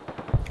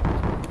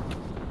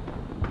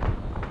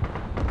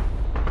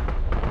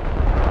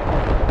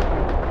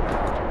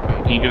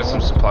 Can you get us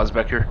some supplies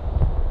back here?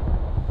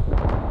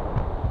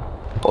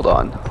 Hold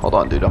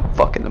on, dude, I'm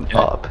fucking them Yeah.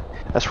 up.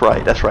 That's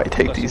right,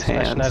 take Got these some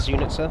hands. Snaz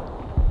units, sir.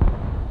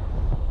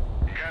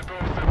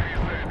 Готов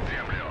сотрясать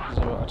землю.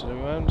 Zero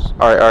artillery rounds.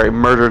 Alright,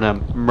 murder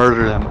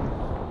them.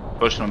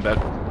 Pushing them back.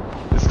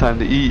 It's time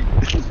to eat.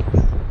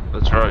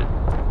 That's right.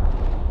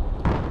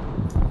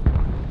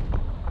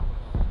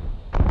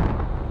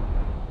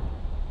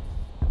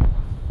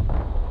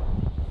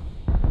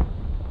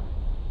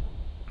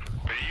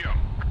 Прием.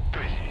 Кто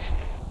здесь?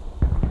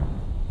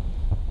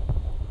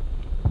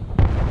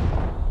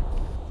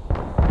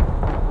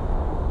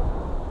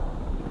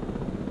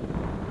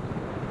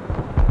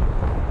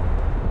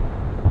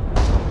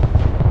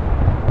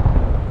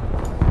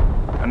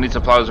 I need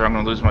supplies or I'm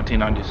gonna lose my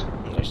T90s.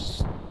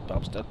 There's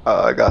Bob's dead.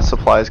 I got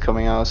supplies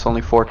coming out, it's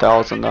only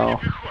 4,000 though.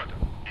 Пехота.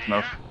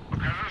 No.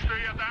 Покажу, что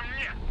я там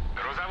нет.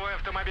 Грузовой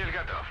автомобиль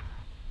готов.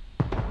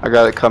 I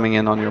got it coming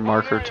in on your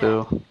marker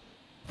too.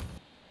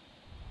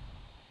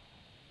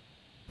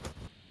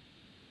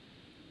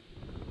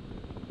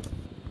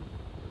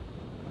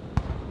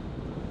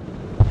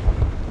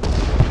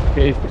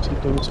 Okay, if you see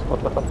those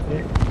spot up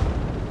here.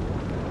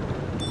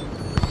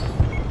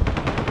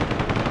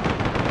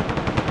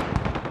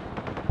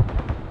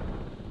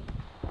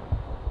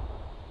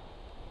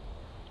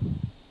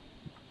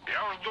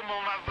 Я уж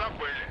думал, нас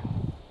забыли.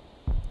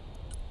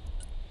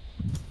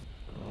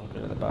 A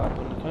bit of the barb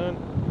when you can.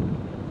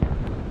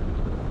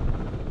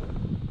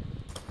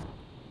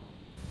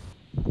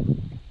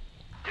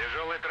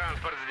 Тяжелый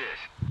транспорт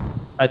здесь.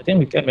 I think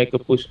we can make a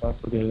push now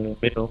to the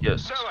middle.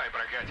 Yes. Давай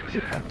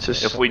прокатимся.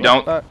 Just If we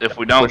don't,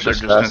 push they're as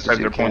just gonna fast take as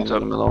you their can points in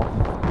up. the middle.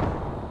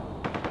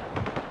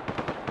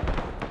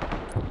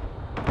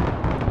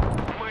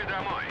 Мы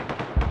домой.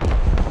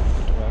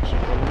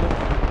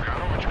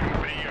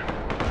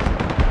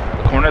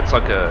 That's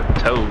like a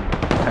tow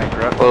tank,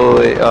 right? Oh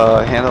wait,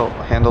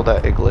 handle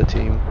that Igla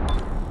team.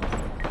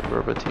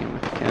 Verba team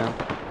if you can.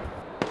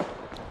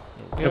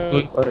 Yep,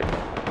 going for it.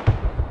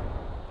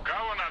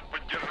 Кого надо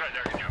поддержать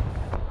огнем?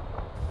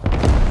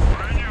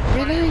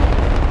 Really?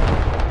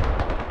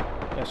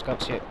 Yeah,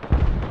 scouts here.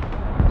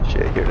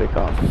 Shit, here they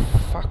come.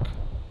 Fuck.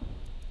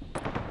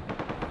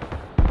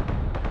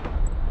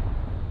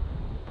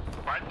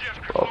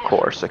 Поддержка. Of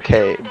course, a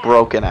K,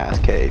 broken ass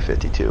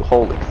K-52.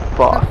 Holy How the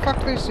fuck. fuck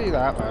do they see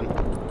that, man?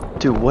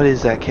 Dude, what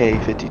is that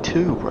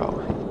K-52, bro?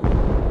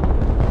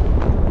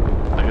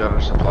 I got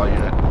our supply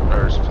unit,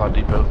 or supply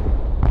depot.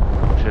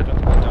 Shit.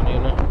 Down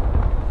here now.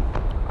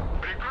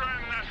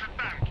 Прикроем наши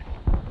танки.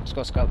 It's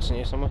got scouts in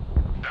here somewhere.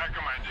 Да,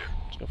 командир.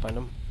 Let's go find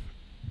them.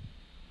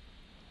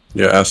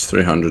 Your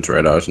S300's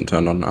radar isn't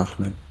turned on now,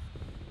 mate.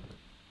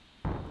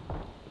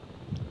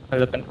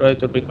 I can try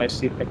to bring my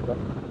seat back up.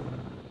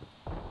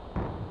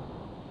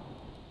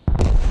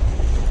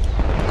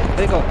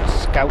 They got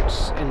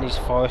scouts in these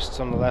forests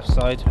on the left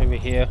side over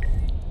here,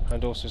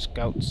 and also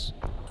scouts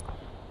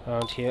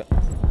around here.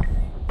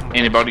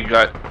 Anybody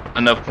got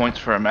enough points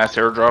for a mass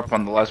airdrop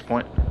on the last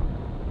point?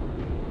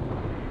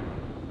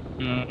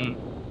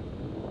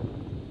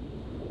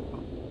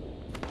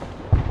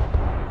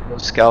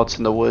 Those scouts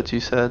in the woods, you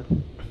said?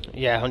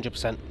 Yeah,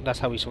 100%. That's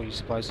how we saw your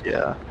supplies.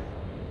 Yeah.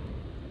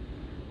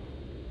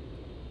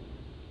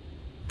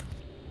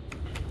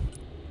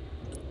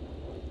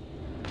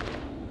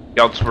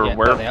 Scouts were Yeah,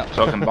 where? there they are.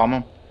 So I can bomb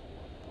them?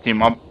 Can you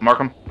mark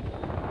them?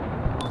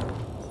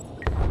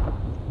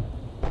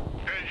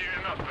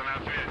 Т-90 на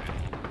связи.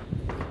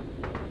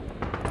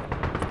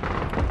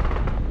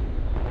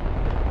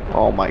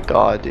 Oh my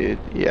god, dude.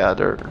 Yeah,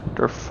 they're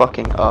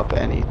fucking up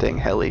anything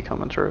heli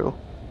coming through.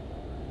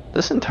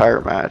 This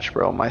entire match,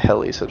 bro, my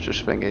helis have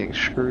just been getting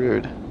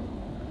screwed.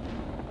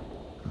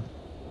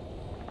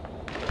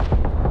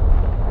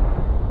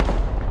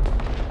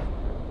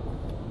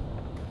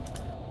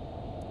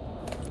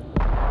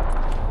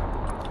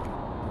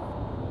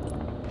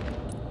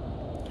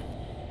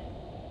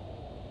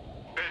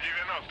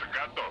 Т-90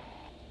 готов.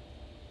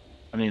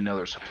 I need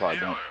another supply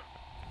dump.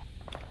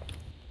 Делаю.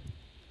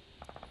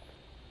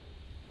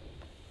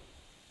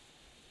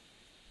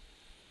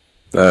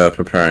 They're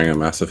preparing a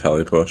massive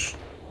heli push.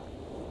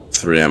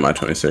 3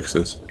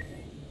 Mi-26s.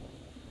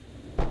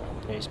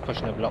 Yeah, he's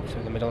pushing a block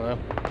through the middle now.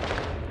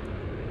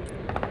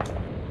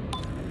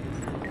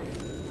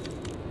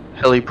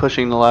 Heli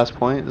pushing the last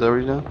point, is that what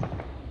you're doing?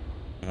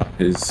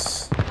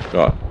 He's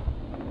got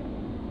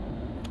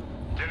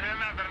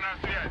Терминатор на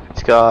связи.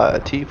 He's got a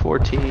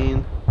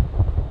T-14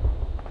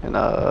 and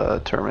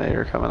a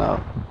Terminator coming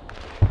up.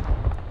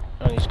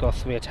 And he's got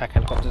 3 attack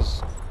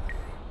helicopters.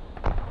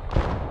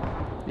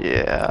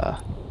 Yeah.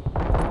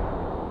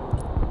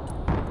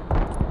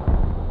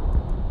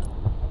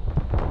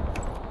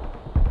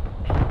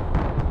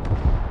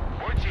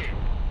 Пути.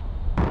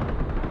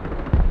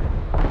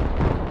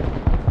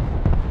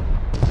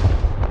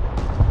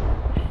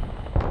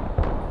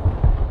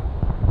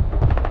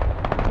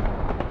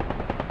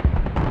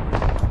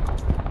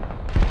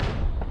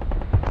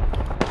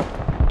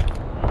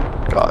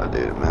 God,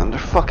 dude, man, their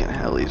fucking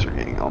helis are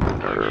getting on my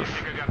nerve.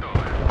 Техника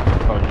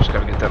готова. Oh, you just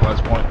gotta get that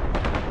last point.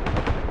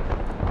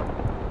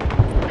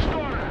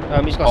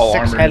 He's got All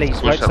 6 armored, helis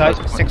push right that side.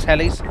 last 6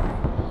 helis.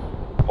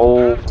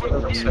 Oh,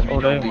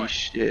 Holy holy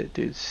shit,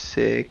 dude,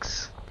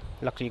 6.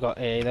 Luckily you got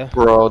A there.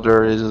 Bro,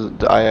 there is,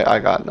 I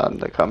got nothing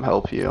to come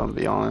help you, I'm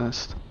be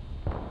honest.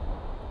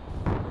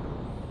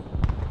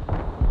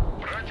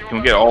 Can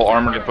we get all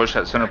armor to push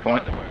that center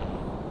point?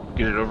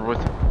 Get it over with?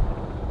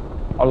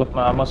 All of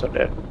my armors are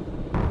dead.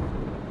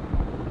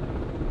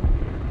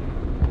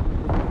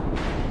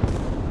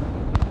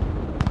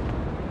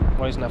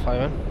 Why isn't that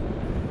firing?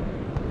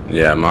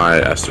 yeah, my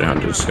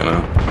S300's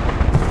gonna.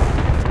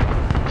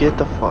 Get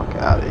the fuck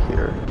out of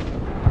here.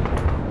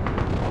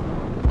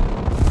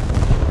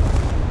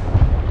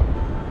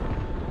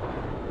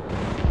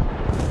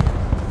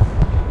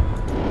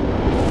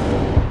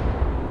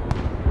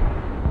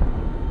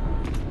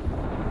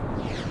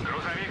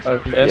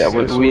 Грузовик Yeah, с-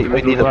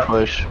 we need to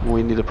push.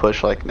 We need to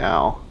push like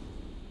now.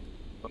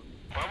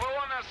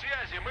 ПВО на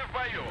связи, мы в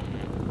бою.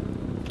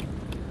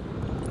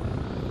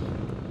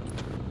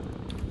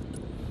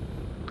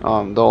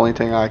 The only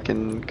thing I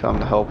can come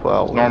to help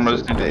out with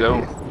Norma's is need to go.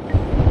 maybe,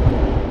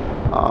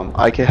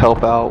 I can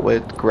help out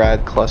with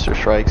grad cluster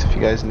strikes if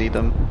you guys need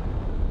them.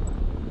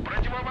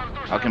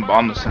 Противовоздушная I can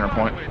bomb the center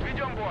point. командует.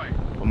 Ведем бой.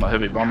 With my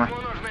heavy bomber.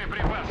 Ему нужны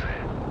припасы.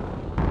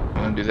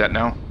 I'm gonna do that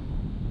now.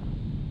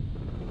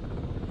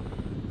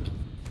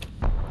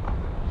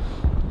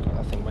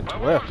 That thing went to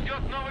ПВО work.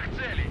 ждет новых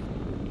целей.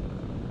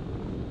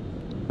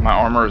 My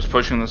armor is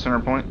pushing the center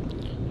point.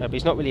 But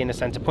he's not really in the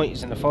centre point,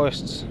 he's in the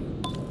forests.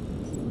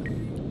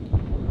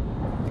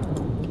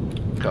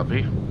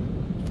 Copy.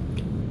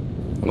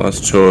 Well,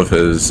 that's 2 of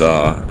his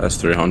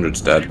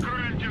S300s dead,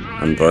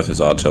 and both his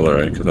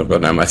artillery, because I've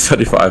got an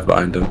Mi-35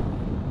 behind him.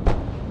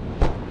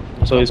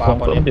 So it's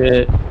Barb on confirmed him.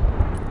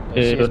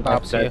 they Yes, don't have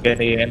Barb's here.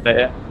 any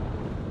anti-air.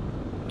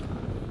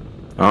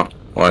 Oh,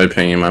 Why are you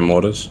pinging my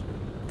mortars?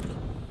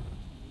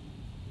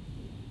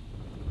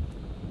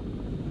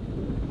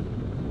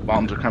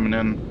 Bombs are coming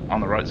in on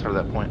the right side of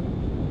that point.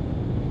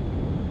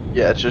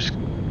 Yeah, just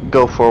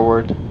go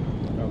forward.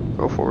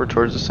 Go forward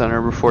towards the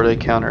center before they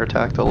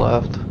counterattack the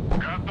left.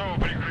 Готов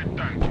прикрыть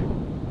танки.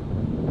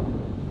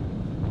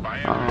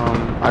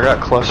 I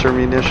got cluster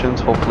munitions.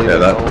 Hopefully Yeah,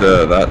 they help.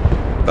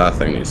 that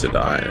thing needs to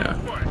die. Yeah.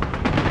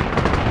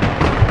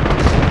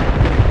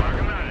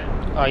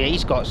 Oh yeah,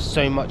 he's got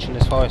so much in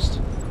this forest.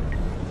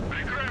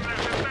 Прикрой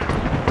наши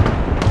танки.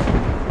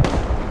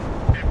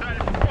 Деталь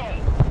в пол.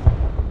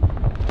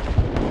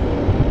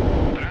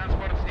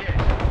 Транспорт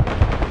здесь.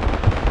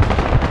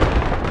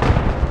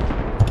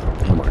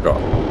 Oh my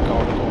god.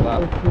 God, all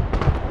that.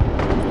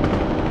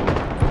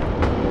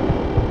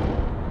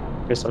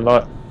 There's a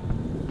lot.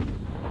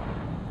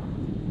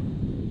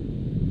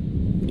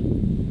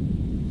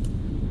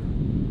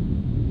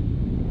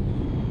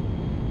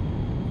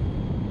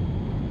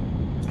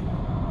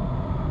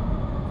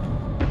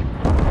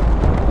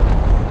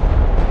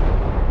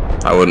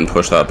 I wouldn't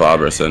push that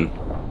Barbarous in.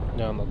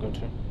 No, I'm not going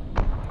to.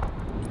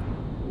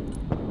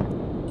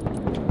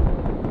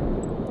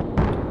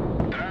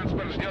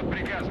 Транспорт ждет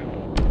приказа.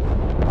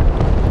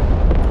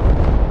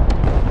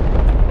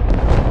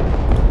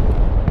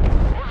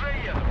 Уже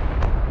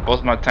еду.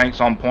 Both my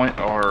tanks on point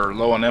are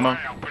low on ammo.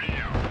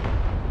 Принял.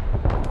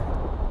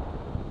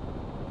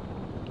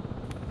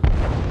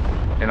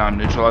 And I'm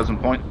neutralizing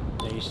point.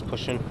 Yeah, he's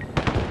pushing.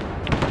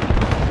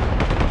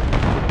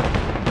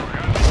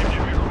 Покажите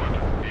мне пехоту.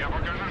 Я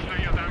покажу, что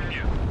я там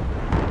нет.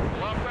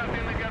 Лопаты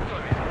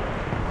наготове.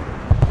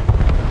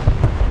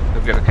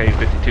 They've got a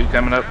K-52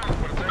 coming up.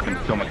 It's gonna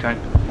kill my tank.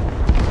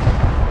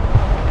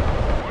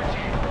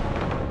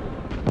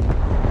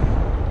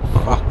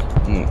 Fuck.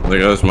 There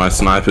goes my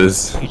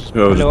snipers. You just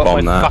Whoever blew just up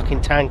bombed my that.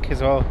 fucking tank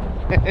as well.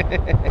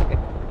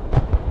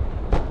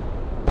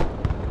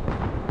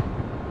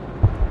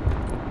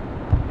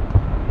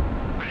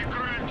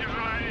 Прикроем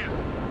тяжеловес.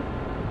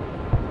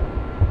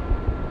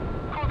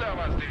 Куда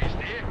вас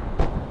довести?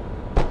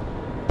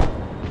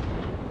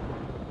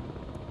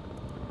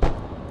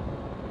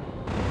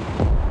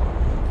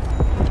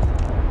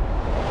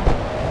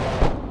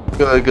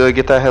 Good, good.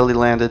 Get that heli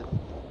landed.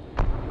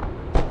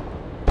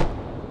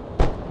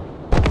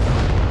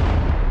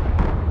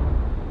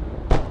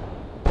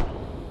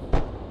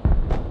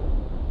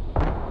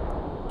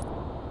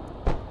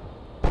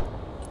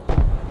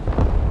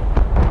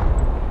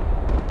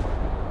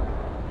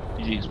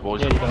 GG's,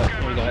 boys. Yeah, you got it.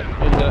 You got it. You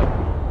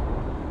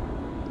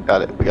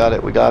got it. Got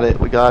it. We got it.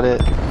 We got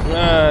it. We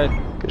got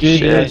it. Good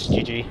shit. Yes,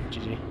 GG.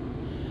 GG.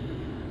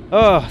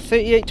 Oh,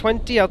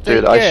 38-20, I'll take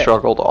Dude, it. I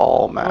struggled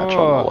all match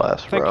on the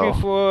last Thank row. you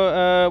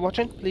for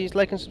watching. Please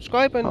like and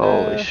subscribe, and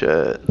Holy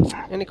shit.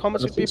 any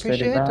comments would be Honestly, it's very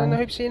appreciated, and I bad.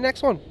 hope to see you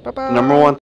next one. Bye bye. Number one